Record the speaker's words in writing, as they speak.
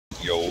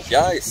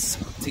Hello guys,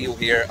 Theo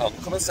here on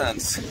Common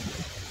Sense.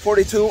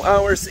 42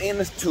 hours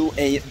into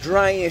a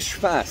dryish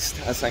fast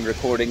as I'm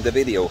recording the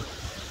video.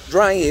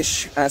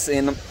 Dryish as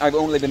in I've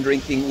only been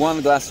drinking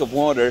one glass of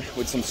water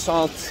with some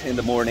salt in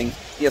the morning,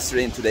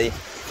 yesterday and today,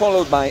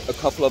 followed by a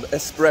couple of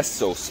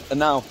espressos, and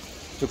now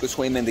took a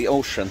swim in the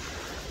ocean.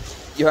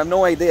 You have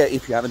no idea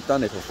if you haven't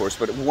done it, of course,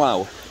 but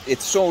wow,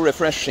 it's so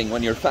refreshing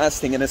when you're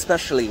fasting, and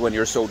especially when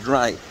you're so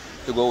dry,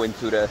 to go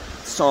into the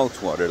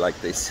salt water like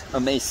this.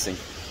 Amazing.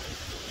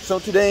 So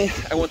today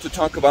I want to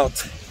talk about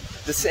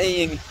the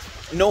saying,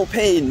 no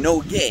pain,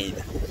 no gain.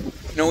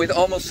 You know, it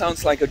almost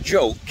sounds like a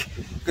joke,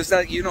 because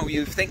that, you know,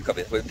 you think of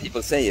it when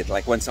people say it,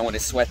 like when someone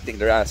is sweating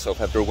their ass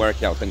off after a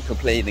workout and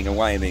complaining and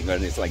whining,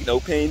 and it's like, no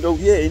pain, no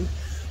gain.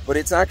 But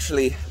it's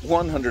actually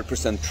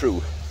 100%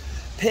 true.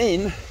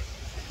 Pain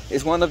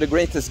is one of the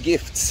greatest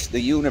gifts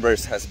the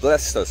universe has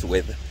blessed us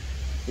with.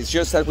 It's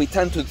just that we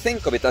tend to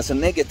think of it as a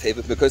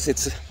negative because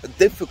it's a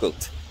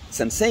difficult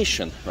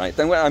sensation, right?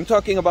 And I'm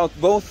talking about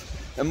both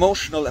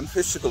emotional and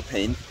physical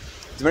pain.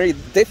 It's very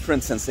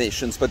different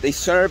sensations, but they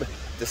serve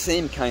the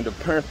same kind of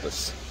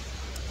purpose.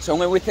 So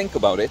when we think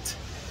about it,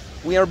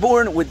 we are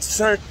born with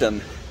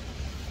certain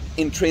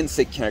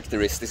intrinsic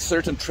characteristics,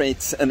 certain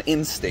traits and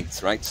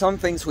instincts, right? Some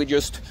things we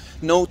just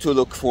know to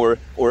look for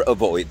or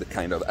avoid,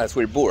 kind of, as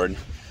we're born.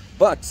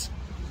 But,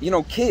 you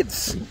know,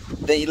 kids,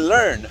 they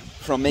learn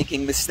from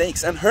making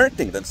mistakes and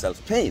hurting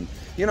themselves. Pain.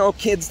 You know,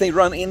 kids, they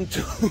run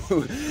into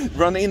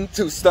run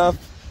into stuff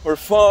or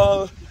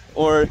fall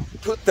or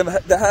put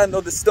the hand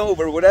on the stove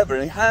or whatever.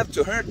 They have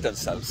to hurt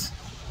themselves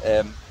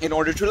in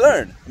order to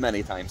learn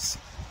many times.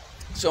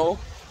 So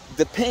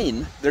the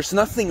pain, there's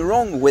nothing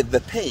wrong with the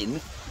pain,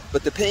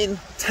 but the pain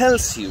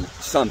tells you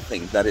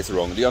something that is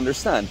wrong. Do you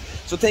understand?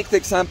 So take the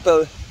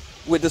example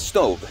with the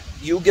stove.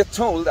 You get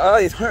told,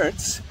 it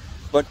hurts,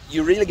 but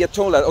you really get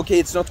told that, okay,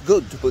 it's not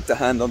good to put the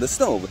hand on the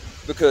stove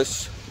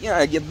because, yeah,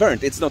 I get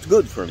burnt, it's not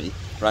good for me,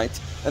 right?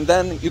 And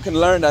then you can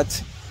learn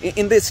that,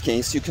 in this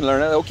case, you can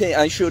learn that, okay,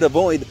 I should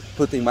avoid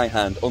putting my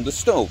hand on the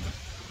stove.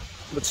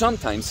 But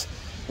sometimes,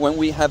 when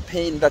we have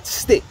pain that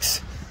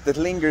sticks, that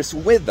lingers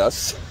with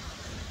us,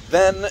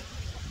 then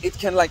it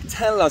can like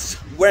tell us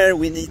where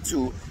we need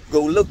to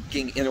go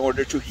looking in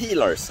order to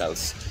heal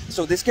ourselves.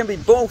 So this can be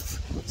both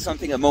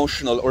something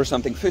emotional or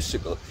something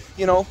physical,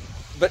 you know.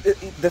 But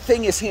the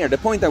thing is here, the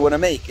point I want to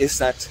make is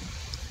that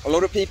a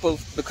lot of people,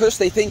 because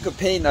they think of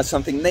pain as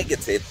something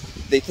negative,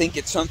 they think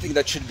it's something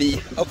that should be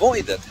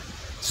avoided.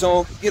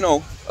 So, you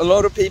know, a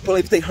lot of people,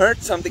 if they hurt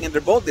something in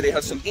their body, they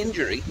have some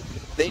injury,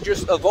 they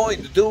just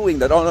avoid doing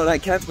that. Oh no, I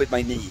can't with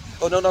my knee.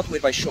 Oh no, not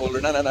with my shoulder.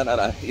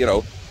 No. You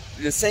know,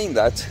 they're saying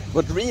that.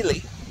 But really,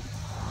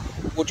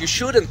 what you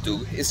shouldn't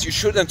do is you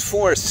shouldn't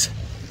force.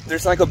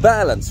 There's like a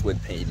balance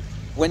with pain.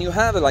 When you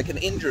have like an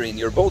injury in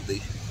your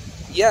body,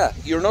 yeah,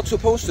 you're not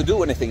supposed to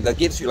do anything that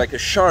gives you like a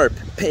sharp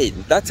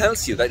pain. That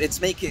tells you that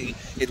it's making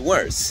it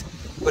worse.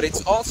 But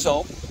it's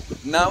also,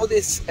 now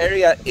this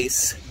area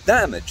is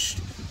damaged.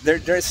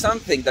 There's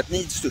something that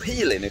needs to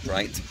heal in it,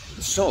 right?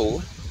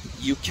 So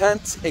you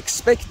can't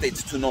expect it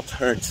to not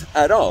hurt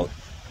at all.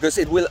 Because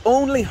it will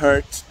only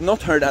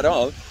not hurt at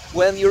all,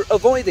 when you're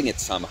avoiding it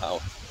somehow.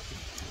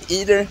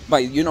 Either by,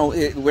 you know,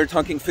 we're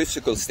talking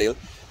physical still,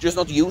 just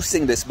not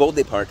using this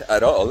body part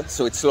at all,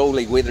 so it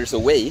slowly withers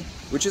away,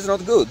 which is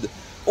not good.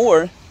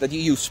 Or that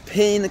you use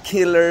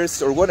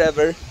painkillers or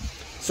whatever.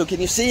 So can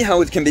you see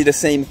how it can be the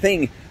same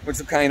thing with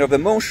some kind of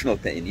emotional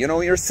pain? You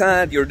know, you're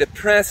sad, you're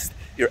depressed,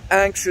 you're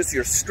anxious,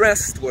 you're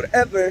stressed,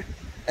 whatever,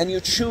 and you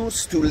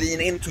choose to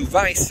lean into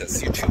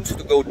vices. You choose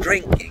to go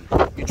drinking,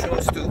 you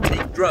choose to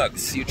take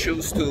drugs, you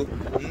choose to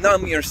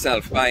numb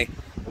yourself by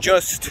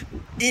just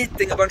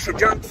eating a bunch of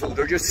junk food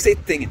or just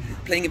sitting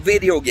playing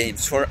video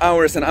games for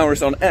hours and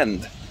hours on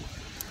end.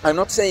 I'm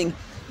not saying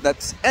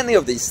that any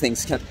of these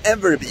things can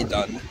ever be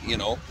done, you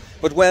know,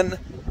 but when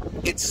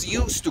it's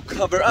used to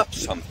cover up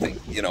something,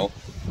 you know,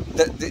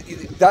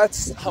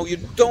 that's how you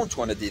don't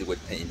want to deal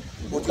with pain.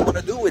 What you want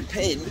to do with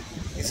pain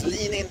is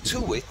lean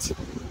into it,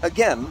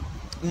 again,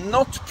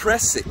 not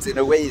press it in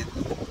a way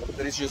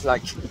that is just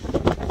like,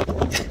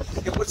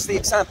 what's the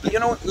example? You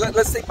know,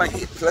 let's take my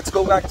hip, let's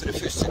go back to the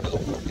physical,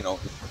 you know.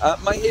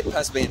 My hip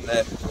has been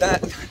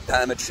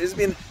damaged, it's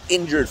been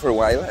injured for a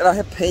while, and I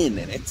have pain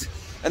in it.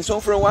 And so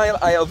for a while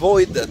I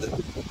avoided,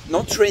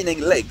 not training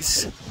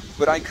legs,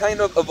 but I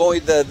kind of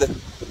avoided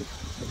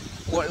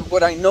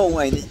what I know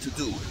I need to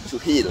do to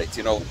heal it,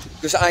 you know.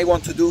 Because I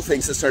want to do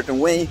things a certain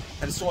way,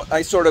 and so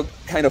I sort of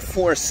kind of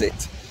force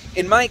it.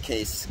 In my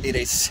case, it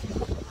is,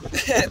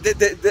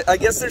 I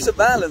guess there's a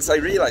balance I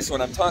realize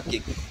when I'm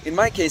talking. In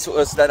my case it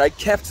was that I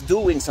kept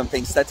doing some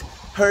things that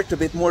hurt a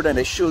bit more than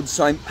they should,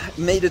 so I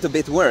made it a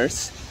bit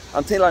worse,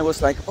 until I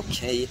was like,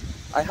 okay,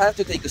 I have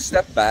to take a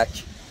step back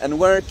and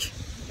work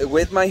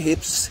with my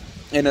hips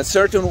in a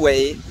certain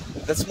way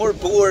that's more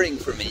boring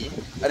for me,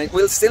 and it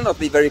will still not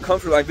be very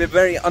comfortable. I'll be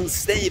very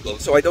unstable,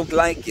 so I don't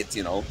like it,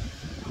 you know.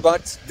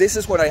 But this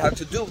is what I have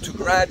to do to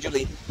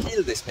gradually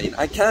heal this pain.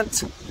 I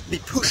can't be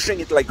pushing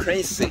it like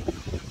crazy,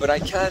 but I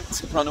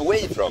can't run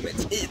away from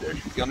it either.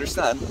 You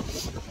understand?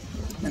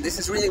 And this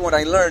is really what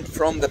I learned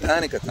from the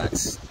panic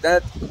attacks.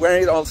 That where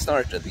it all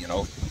started, you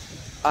know.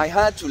 I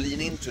had to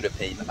lean into the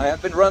pain. I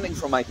had been running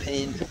from my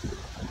pain,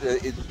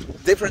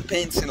 different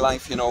pains in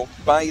life, you know,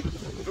 by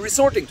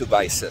resorting to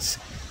vices,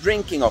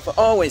 drinking off,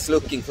 always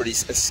looking for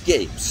these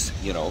escapes,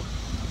 you know.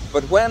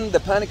 But when the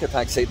panic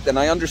attacks hit, then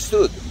I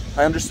understood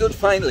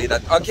finally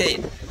that,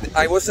 okay,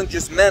 I wasn't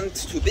just meant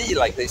to be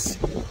like this.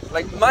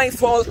 Like, my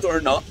fault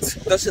or not,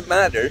 doesn't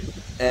matter.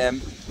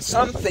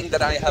 Something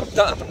that I have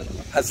done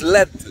has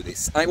led to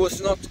this.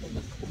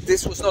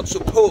 This was not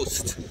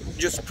supposed,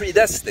 just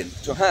predestined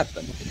to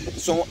happen.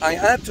 So I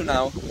had to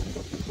now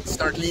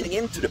start leaning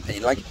into the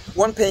pain. Like,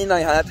 one pain I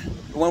had,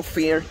 one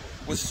fear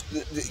was,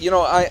 you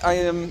know, I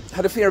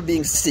had a fear of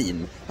being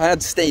seen. I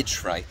had stage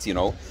fright, you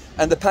know.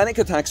 And the panic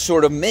attack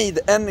sort of made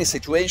any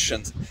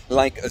situation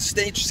like a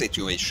stage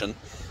situation.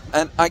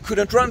 And I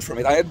couldn't run from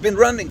it. I had been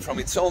running from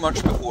it so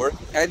much before.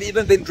 I had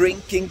even been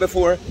drinking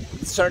before,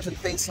 certain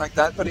things like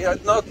that, but it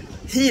had not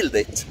healed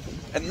it.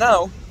 And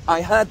now I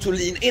had to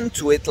lean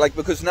into it, like,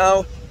 because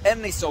now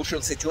any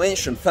social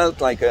situation felt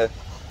like a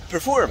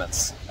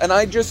performance. And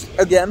I just,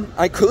 again,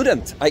 I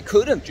couldn't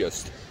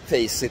just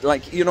face it.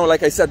 Like, you know,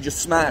 like I said, just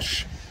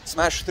smash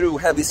through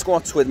heavy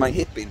squats with my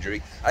hip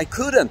injury. I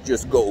couldn't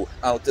just go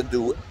out and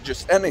do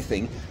just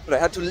anything, but I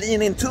had to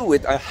lean into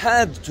it. I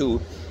had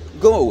to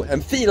go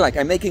and feel like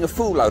I'm making a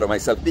fool out of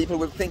myself. People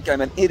will think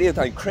I'm an idiot,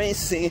 I'm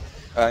crazy,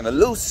 I'm a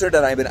loser,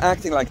 that I've been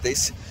acting like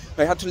this.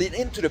 But I had to lean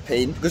into the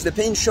pain, because the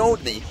pain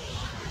showed me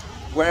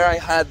where I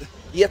had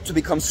yet to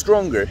become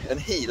stronger and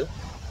heal.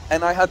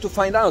 And I had to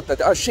find out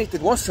that, oh shit,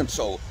 it wasn't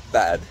so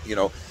bad, you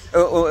know.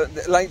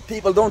 Like,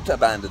 people don't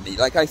abandon me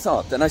like I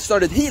thought. And I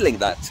started healing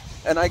that.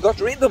 And I got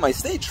rid of my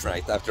stage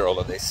fright after all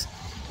of this.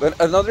 But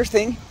another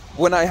thing,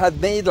 when I had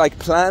made like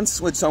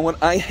plans with someone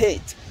I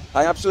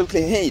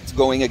absolutely hate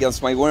going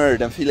against my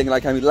word and feeling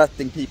like I'm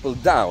letting people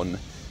down,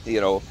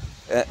 you know.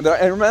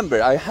 But I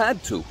remember I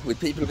had to, with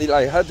people,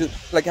 I had to,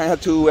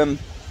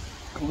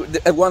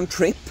 one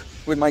trip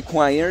with my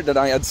choir that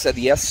I had said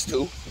yes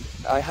to,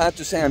 I had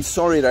to say, I'm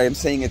sorry that I am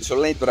saying it so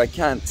late, but I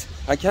can't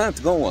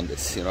go on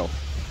this, you know.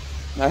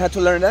 I had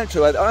to learn that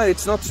too.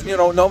 It's not, you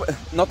know,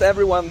 not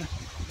everyone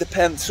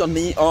depends on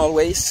me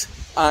always.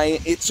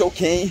 It's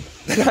okay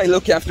that I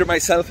look after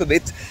myself a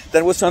bit.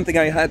 That was something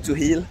I had to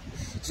heal.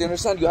 So you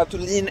understand, you have to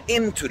lean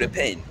into the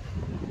pain.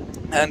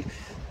 And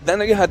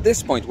then you had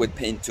this point with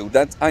pain too,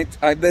 that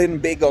I've been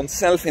big on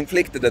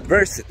self-inflicted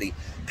adversity.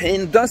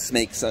 Pain does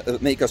make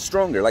us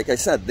stronger. Like I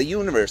said, the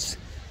universe,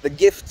 the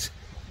gift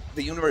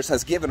the universe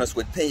has given us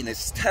with pain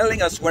is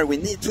telling us where we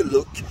need to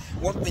look,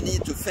 what we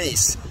need to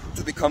face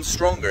to become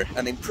stronger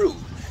and improve.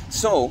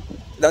 So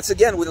that's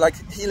again with like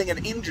healing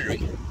an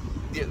injury.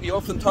 You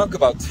often talk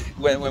about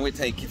when we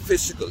take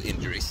physical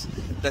injuries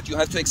that you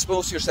have to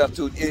expose yourself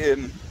to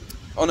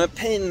on a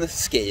pain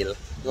scale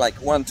like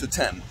 1 to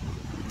 10.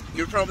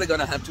 You're probably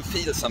going to have to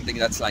feel something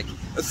that's like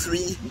a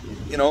 3,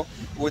 you know,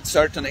 with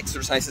certain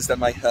exercises that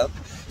might help.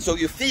 So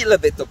you feel a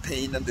bit of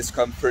pain and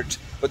discomfort,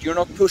 but you're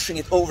not pushing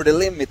it over the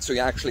limit, so you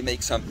actually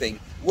make something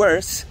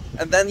worse,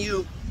 and then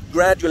you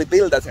gradually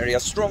build that area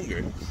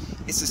stronger.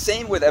 It's the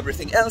same with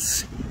everything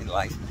else in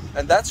life,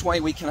 and that's why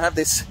we can have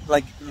this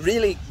like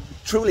really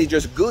truly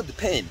just good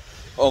pain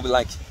of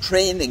like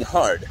training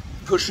hard,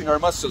 pushing our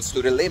muscles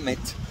to the limit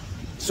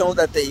so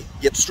that they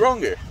get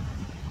stronger.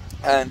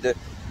 And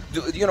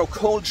you know,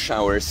 cold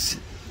showers,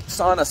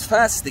 saunas,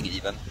 fasting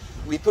even,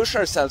 we push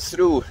ourselves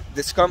through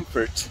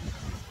discomfort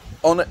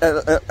on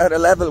at a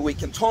level we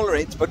can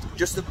tolerate, but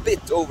just a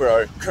bit over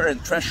our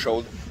current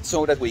threshold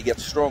so that we get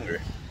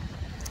stronger.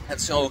 And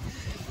so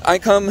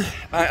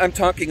I'm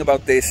talking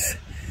about this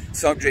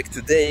subject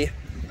today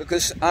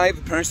because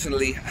I've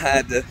personally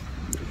had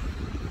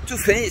to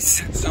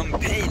face some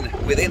pain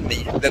within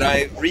me that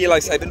I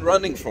realize I've been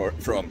running from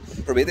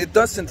for a bit. It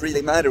doesn't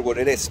really matter what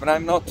it is, but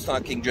I'm not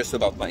talking just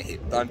about my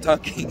hip. I'm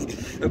talking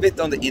a bit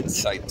on the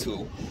inside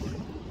too.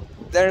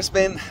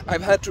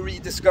 I've had to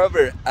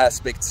rediscover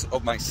aspects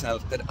of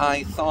myself that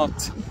I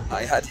thought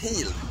I had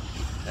healed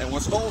and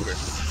was over.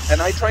 And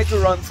I try to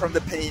run from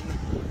the pain,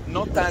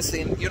 not as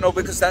in, you know,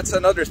 because that's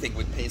another thing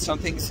with pain.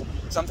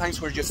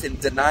 Sometimes we're just in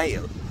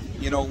denial.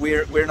 You know,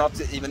 we're not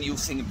even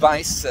using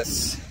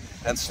vices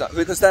and stuff,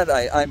 because that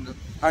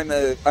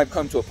I've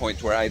come to a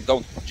point where I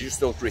don't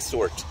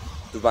resort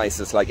to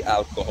vices like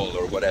alcohol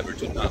or whatever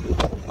to numb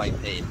my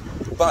pain.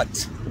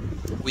 But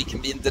we can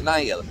be in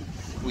denial.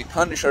 We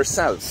punish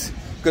ourselves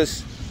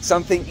because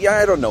something, yeah,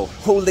 I don't know,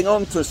 holding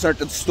on to a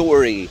certain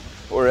story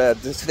or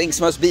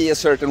things must be a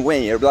certain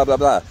way or blah blah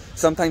blah.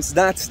 Sometimes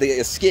that's the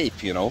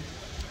escape, you know.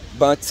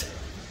 But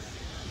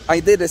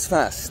I did this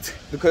fast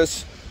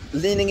because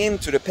leaning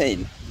into the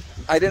pain,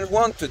 I didn't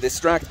want to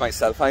distract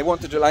myself. I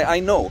wanted to, I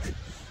know,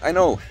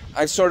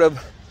 I've sort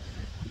of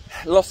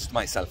lost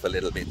myself a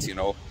little bit, you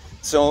know.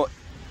 So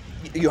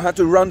you had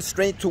to run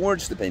straight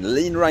towards the pain,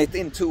 lean right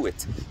into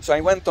it. So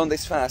I went on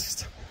this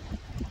fast,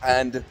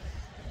 and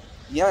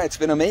yeah, it's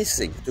been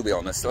amazing, to be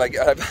honest. Like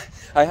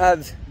I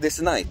had this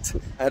night,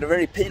 I had a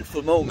very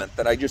painful moment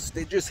that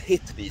it just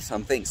hit me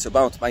some things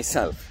about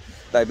myself.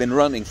 that I've been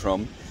running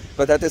from.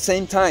 But at the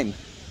same time,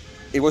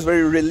 it was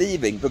very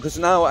relieving, because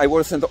now I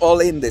wasn't all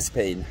in this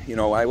pain. You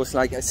know, I was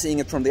like seeing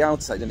it from the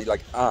outside and be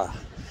like, ah,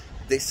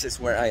 this is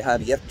where I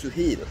have yet to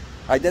heal.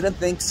 I didn't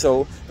think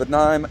so, but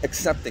now I'm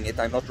accepting it.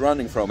 I'm not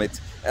running from it,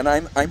 and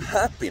I'm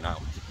happy now.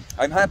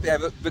 I'm happy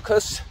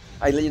because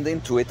I leaned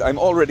into it. I'm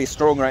already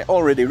stronger. I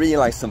already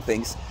realized some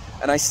things,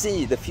 and I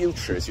see the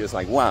future. It's just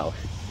like, wow,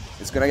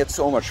 it's gonna get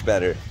so much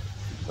better.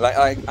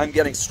 Like I'm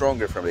getting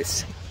stronger from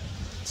this.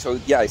 So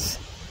guys,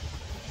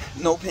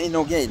 no pain,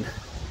 no gain.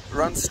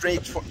 Run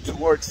straight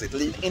towards it,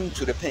 lean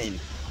into the pain.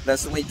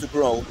 That's the way to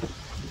grow.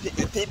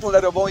 People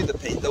that avoid the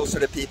pain, those are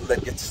the people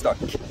that get stuck.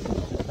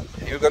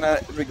 You're gonna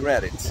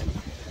regret it.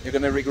 You're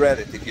gonna regret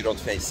it if you don't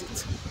face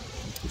it.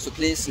 So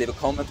please leave a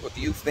comment. What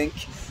do you think?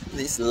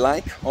 Please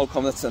like. All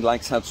comments and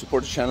likes help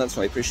support the channel,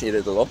 so I appreciate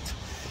it a lot.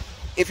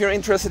 If you're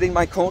interested in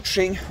my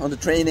coaching on the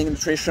training,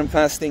 nutrition,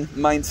 fasting,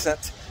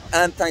 mindset,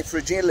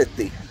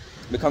 anti-fragility,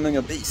 becoming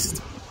a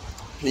beast,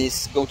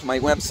 please go to my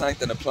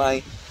website and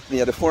apply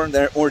via the form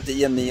there, or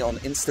DM me on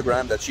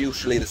Instagram. That's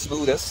usually the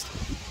smoothest.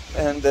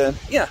 And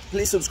yeah,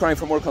 please subscribe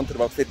for more content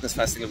about fitness,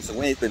 fasting, losing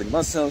weight, building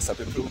muscles, how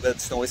to improve that,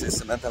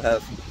 stoicism, mental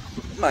health,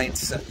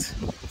 mindset,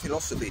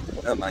 philosophy,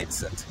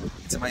 mindset.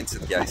 It's a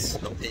mindset,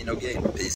 guys. No pain, no gain. Peace.